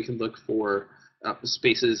 we can look for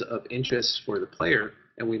spaces of interest for the player,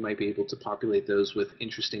 and we might be able to populate those with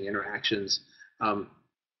interesting interactions. Um,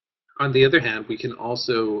 on the other hand, we can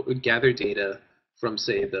also gather data from,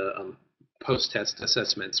 say, the post-test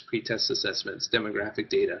assessments, pre-test assessments, demographic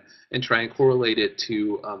data, and try and correlate it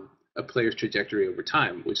to a player's trajectory over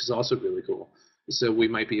time, which is also really cool. So we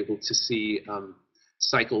might be able to see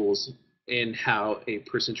cycles in how a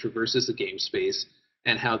person traverses the game space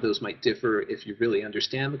and how those might differ if you really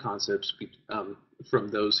understand the concepts from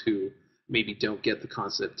those who maybe don't get the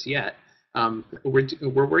concepts yet.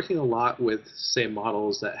 We're working a lot with, say,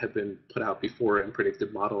 models that have been put out before in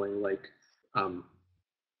predictive modeling, like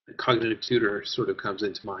cognitive tutor sort of comes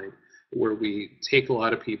into mind, where we take a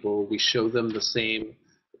lot of people, we show them the same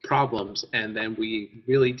problems, and then we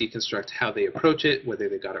really deconstruct how they approach it, whether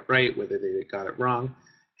they got it right, whether they got it wrong,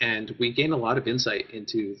 and we gain a lot of insight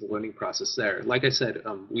into the learning process there. Like I said,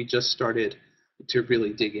 we just started to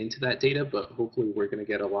really dig into that data, but hopefully we're going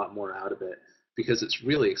to get a lot more out of it because it's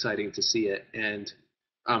really exciting to see it. And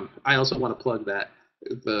I also want to plug that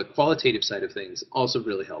the qualitative side of things also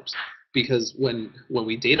really helps, because when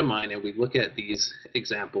we data mine and we look at these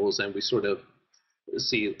examples and we sort of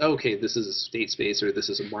see, okay, this is a state space or this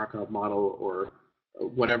is a Markov model or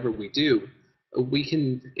whatever we do, we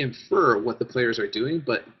can infer what the players are doing,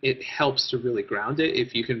 but it helps to really ground it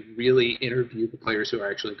if you can really interview the players who are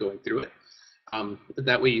actually going through it.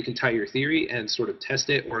 That way you can tie your theory and sort of test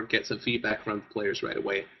it or get some feedback from the players right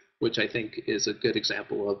away, which I think is a good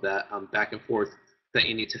example of that back and forth that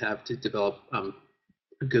you need to have to develop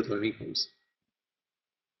good learning games.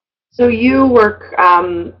 So you work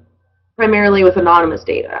primarily with anonymous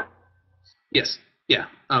data. Yes. Yeah.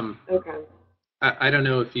 Okay. I don't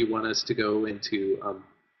know if you want us to go into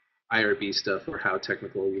IRB stuff or how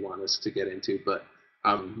technical you want us to get into, but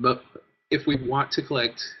if we want to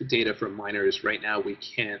collect data from minors right now, we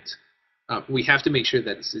can't. We have to make sure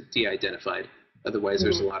that it's de-identified. Otherwise,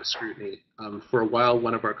 there's a lot of scrutiny. For a while,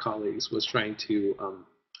 one of our colleagues was trying to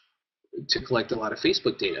collect a lot of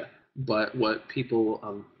Facebook data, but what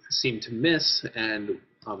people seem to miss and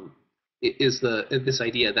is this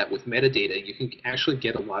idea that with metadata you can actually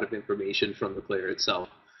get a lot of information from the player itself.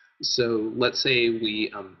 So let's say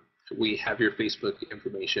we have your Facebook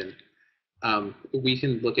information. We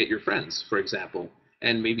can look at your friends, for example,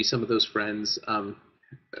 and maybe some of those friends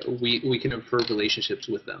we can infer relationships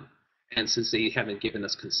with them. And since they haven't given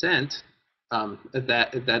us consent,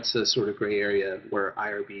 that's a sort of gray area where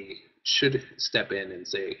IRB should step in and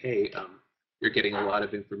say, hey, you're getting a lot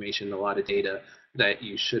of information, a lot of data that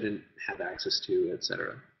you shouldn't have access to, et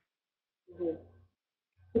cetera.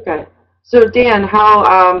 Okay. So Dan, how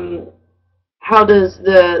does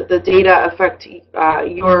the data affect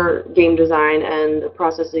your game design and the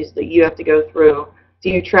processes that you have to go through? Do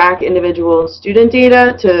you track individual student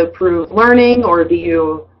data to prove learning, or do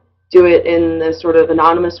you do it in the sort of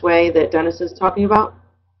anonymous way that Dennis is talking about?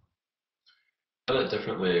 I've done it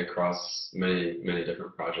differently across many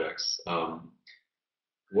different projects.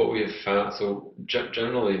 What we have found, so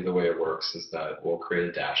generally the way it works is that we'll create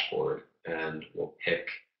a dashboard and we'll pick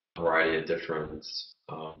a variety of different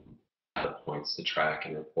data points to track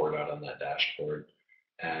and report out on that dashboard.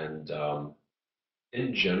 And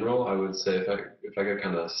in general, I would say if I could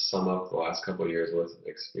kind of sum up the last couple of years worth of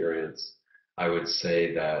experience, I would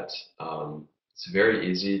say that it's very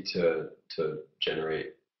easy to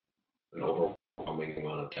generate an overwhelming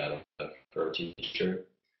amount of data for a teacher.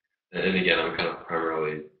 And again, I'm kind of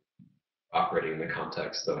primarily operating in the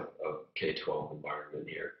context of K-12 environment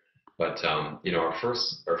here. But you know, our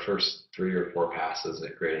first 3 or 4 passes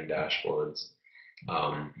at creating dashboards,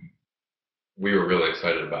 we were really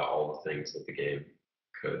excited about all the things that the game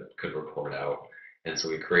could report out. And so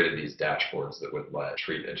we created these dashboards that would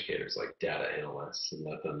treat educators like data analysts and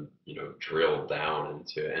let them, you know, drill down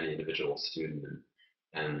into any individual student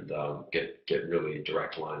and get really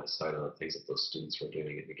direct line of sight on the things that those students were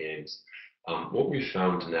doing in the games. What we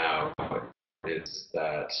found now is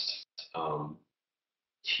that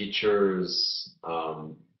teachers,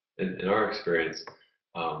 in our experience,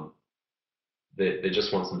 they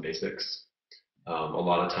just want some basics. A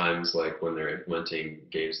lot of times, like when they're implementing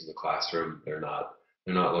games in the classroom, they're not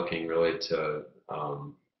looking really to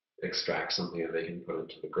extract something that they can put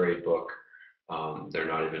into the grade book. They're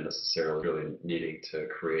not even necessarily really needing to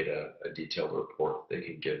create a detailed report they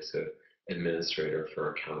can give to administrator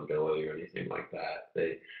for accountability or anything like that.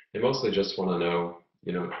 They mostly just want to know,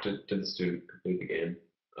 you know, did the student complete the game?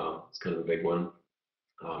 It's kind of a big one.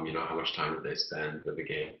 You know, how much time did they spend with the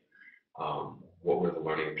game? What were the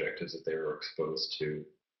learning objectives that they were exposed to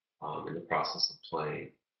in the process of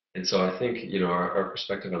playing? And so I think, you know, our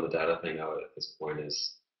perspective on the data thing out at this point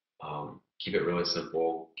is keep it really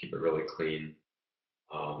simple, keep it really clean.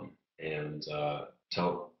 and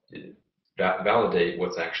validate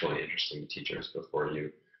what's actually interesting to teachers before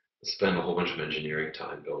you spend a whole bunch of engineering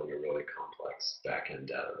time building a really complex back-end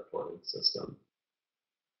data reporting system.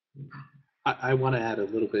 I want to add a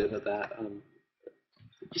little bit of that.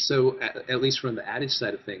 So at least from the adage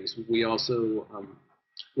side of things, we're also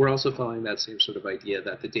following that same sort of idea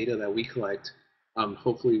that the data that we collect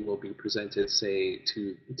hopefully will be presented, say,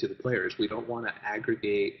 to the players. We don't want to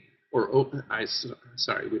aggregate or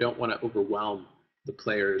we don't want to overwhelm the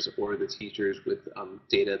players or the teachers with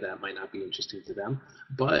data that might not be interesting to them,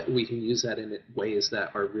 but we can use that in ways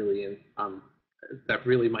that are really that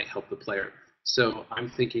really might help the player. So I'm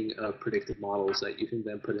thinking of predictive models that you can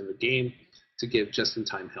then put in the game to give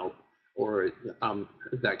just-in-time help, or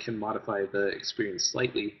that can modify the experience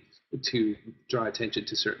slightly to draw attention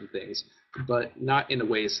to certain things, but not in a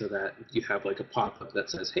way so that you have like a pop-up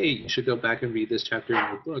that says, hey, you should go back and read this chapter in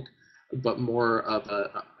your book, but more of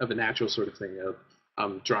a natural sort of thing of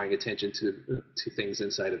drawing attention to things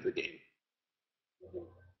inside of the game.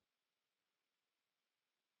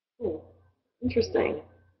 Interesting.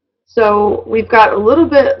 So we've got a little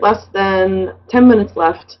bit less than 10 minutes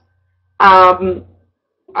left.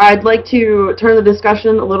 I'd like to turn the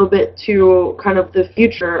discussion a little bit to kind of the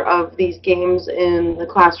future of these games in the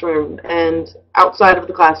classroom and outside of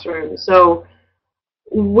the classroom. So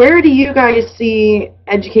where do you guys see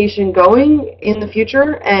education going in the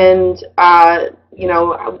future, and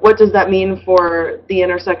what does that mean for the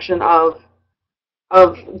intersection of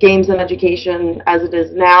games and education as it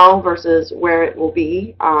is now versus where it will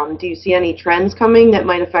be? Do you see any trends coming that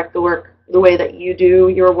might affect the way that you do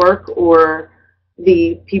your work, or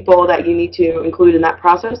the people that you need to include in that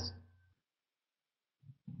process?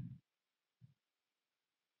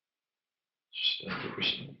 I think we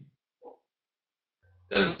should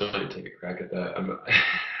take a crack at that.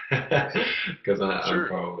 Because I'm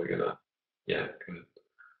probably gonna. Yeah, go ahead.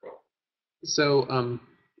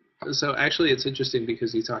 So actually, it's interesting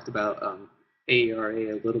because you talked about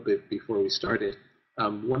AERA a little bit before we started.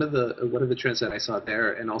 One of the trends that I saw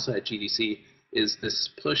there, and also at GDC, is this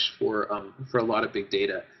push for a lot of big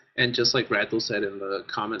data. And just like Radl said in the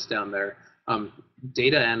comments down there,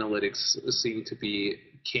 data analytics seem to be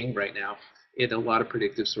king right now in a lot of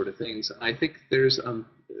predictive sort of things. I think there's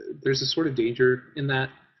a sort of danger in that,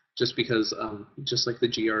 just because just like the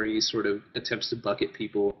GRE sort of attempts to bucket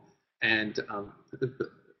people, and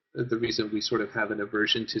the reason we sort of have an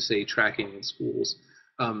aversion to, say, tracking in schools,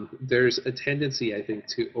 there's a tendency, I think,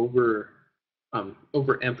 to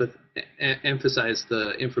emphasize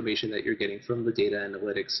the information that you're getting from the data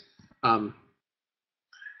analytics.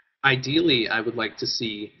 Ideally, I would like to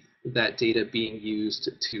see that data being used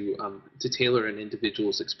to tailor an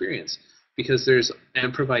individual's experience, because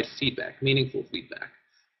and provide feedback, meaningful feedback.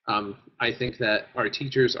 I think that our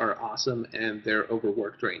teachers are awesome, and they're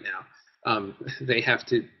overworked right now. They have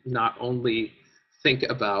to not only think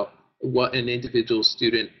about what an individual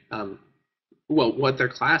student, what their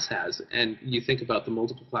class has, and you think about the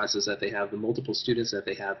multiple classes that they have, the multiple students that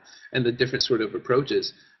they have, and the different sort of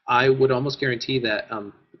approaches. I would almost guarantee that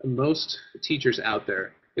most teachers out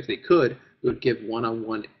there, if they could, would give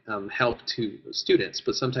one-on-one help to students,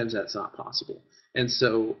 but sometimes that's not possible. And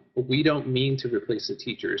so we don't mean to replace the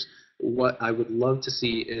teachers. What I would love to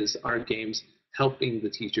see is our games helping the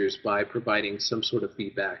teachers by providing some sort of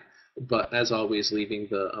feedback, but as always, leaving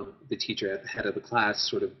the teacher at the head of the class,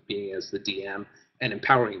 sort of being as the DM and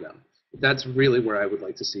empowering them. That's really where I would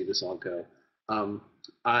like to see this all go.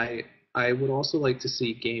 I would also like to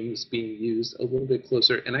see games being used a little bit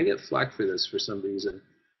closer, and I get flack for this for some reason.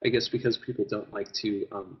 I guess because people don't like to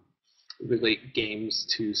relate games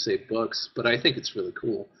to, say, books, but I think it's really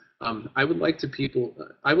cool. I would like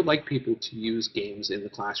people to use games in the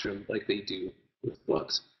classroom like they do with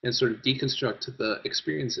books, and sort of deconstruct the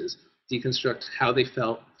experiences, deconstruct how they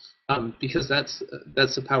felt, because that's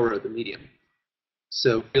the power of the medium.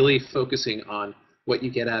 So really focusing on what you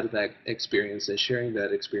get out of that experience and sharing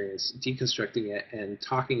that experience, deconstructing it and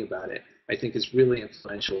talking about it, I think is really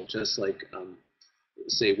influential. Just like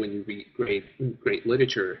say when you read great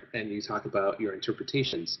literature and you talk about your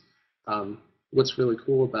interpretations. What's really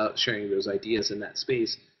cool about sharing those ideas in that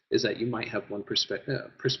space is that you might have one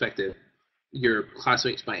perspective, your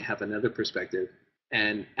classmates might have another perspective,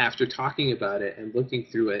 and after talking about it and looking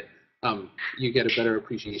through it, you get a better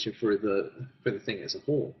appreciation for the thing as a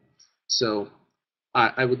whole. So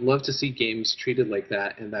I would love to see games treated like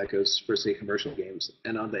that, and that goes for, say, commercial games.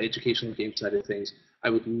 And on the educational game side of things, I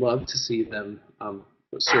would love to see them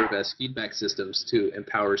serve as feedback systems to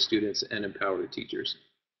empower students and empower teachers.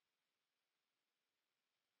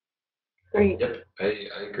 Great. Yep,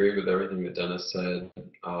 I agree with everything that Dennis said.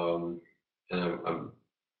 And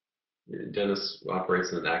Dennis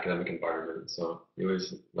operates in an academic environment, so you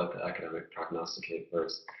always let the academic prognosticate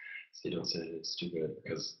first, so you don't say anything stupid,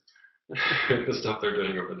 because the stuff they're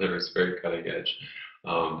doing over there is very cutting edge.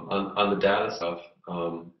 On the data stuff,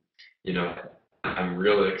 you know, I'm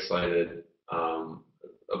really excited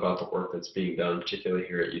about the work that's being done, particularly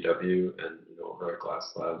here at UW and over at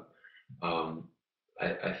Glass Lab.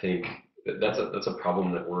 I think that's a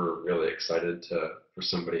problem that we're really excited for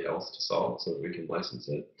somebody else to solve, so that we can license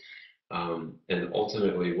it. And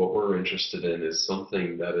ultimately, what we're interested in is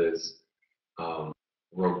something that is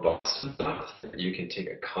robust enough that you can take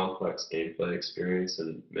a complex gameplay experience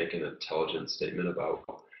and make an intelligent statement about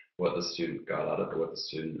what the student got out of it, what the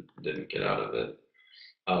student didn't get out of it.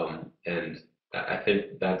 And I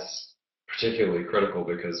think that's particularly critical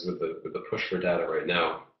because with the push for data right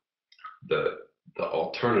now, the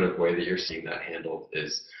alternative way that you're seeing that handled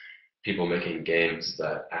is people making games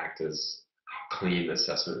that act as clean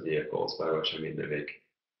assessment vehicles, by which I mean they make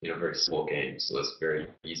very small games, so it's very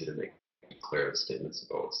easy to make clear statements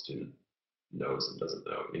about what the student knows and doesn't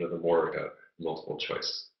know. The more like a multiple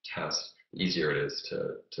choice test, the easier it is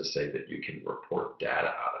to say that you can report data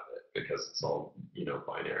out of it, because it's all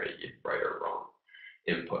binary, right or wrong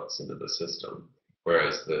inputs into the system.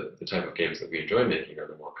 Whereas the type of games that we enjoy making are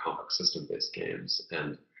the more complex system-based games,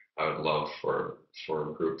 and I would love for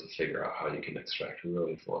a group to figure out how you can extract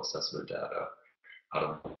really full assessment data out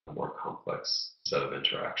of a more complex set of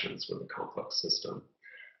interactions with a complex system.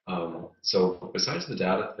 So besides the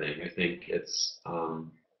data thing, I think it's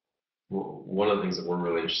one of the things that we're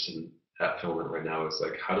really interested in at Filament right now is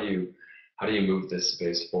like how do you move this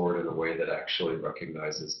space forward in a way that actually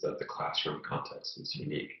recognizes that the classroom context is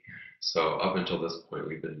unique. So up until this point,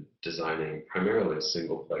 we've been designing primarily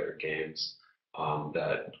single-player games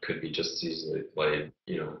that could be just as easily played,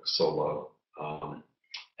 solo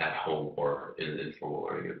at home or in an informal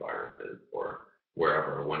learning environment or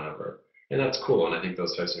wherever or whenever. And that's cool, and I think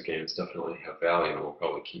those types of games definitely have value, and we'll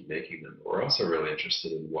probably keep making them. But we're also really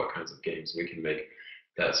interested in what kinds of games we can make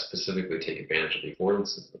that specifically take advantage of the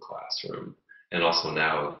affordances of the classroom, and also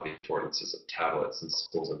now the affordances of tablets, and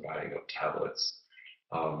schools are buying up tablets.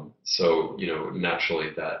 So naturally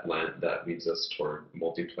that leads us toward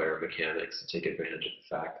multiplayer mechanics to take advantage of the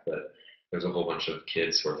fact that there's a whole bunch of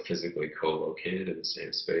kids who are physically co-located in the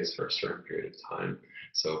same space for a certain period of time.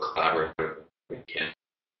 So collaborative mechanics,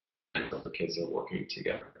 the kids are working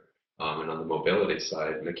together. And on the mobility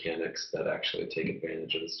side, mechanics that actually take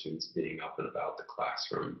advantage of the students being up and about the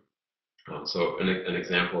classroom. So an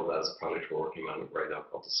example of that is a project we're working on right now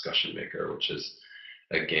called Discussion Maker, which is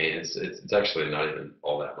a game. It's actually not even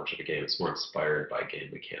all that much of a game. It's more inspired by game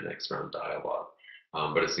mechanics around dialogue.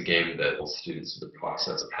 But it's a game that holds students through the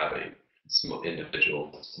process of having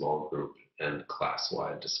individual, small group, and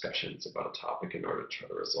class-wide discussions about a topic in order to try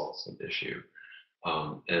to resolve some issue.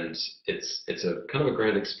 And it's a kind of a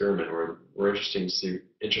grand experiment. We're interested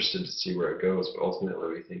to see where it goes, but ultimately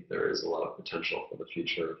we think there is a lot of potential for the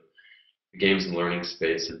future of the games and learning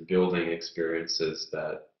space and building experiences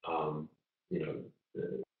that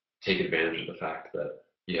take advantage of the fact that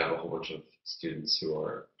you have a whole bunch of students who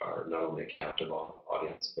are not only a captive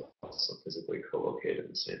audience, but also physically co-located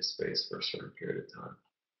in the same space for a certain period of time.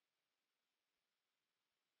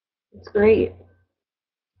 That's great.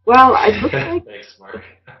 Well, I look like... Thanks, Mark.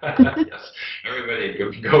 Yes, everybody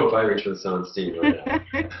go buy Reach for the Sun on Steam right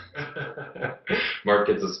now. Mark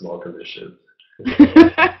gets a small commission.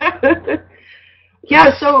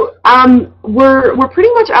 Yeah, so we're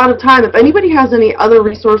pretty much out of time. If anybody has any other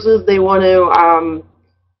resources they want to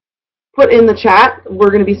put in the chat, we're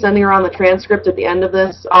going to be sending around the transcript at the end of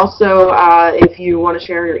this. Also, if you want to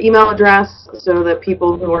share your email address so that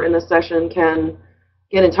people who are in the session can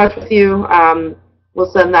get in touch with you,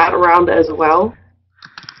 we'll send that around as well.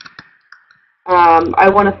 I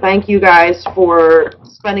want to thank you guys for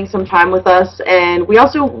spending some time with us, and we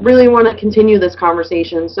also really want to continue this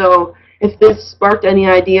conversation. So if this sparked any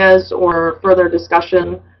ideas or further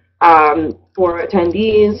discussion for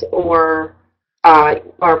attendees or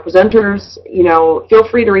our presenters, feel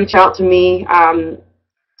free to reach out to me.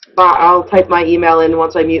 I'll type my email in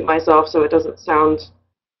once I mute myself so it doesn't sound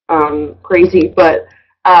crazy, but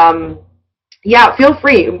yeah, feel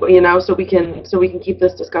free, so we can keep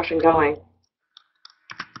this discussion going.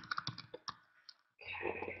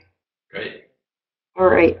 Great. All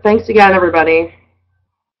right. Thanks again, everybody.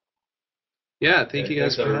 Yeah, thank you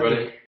guys for having me.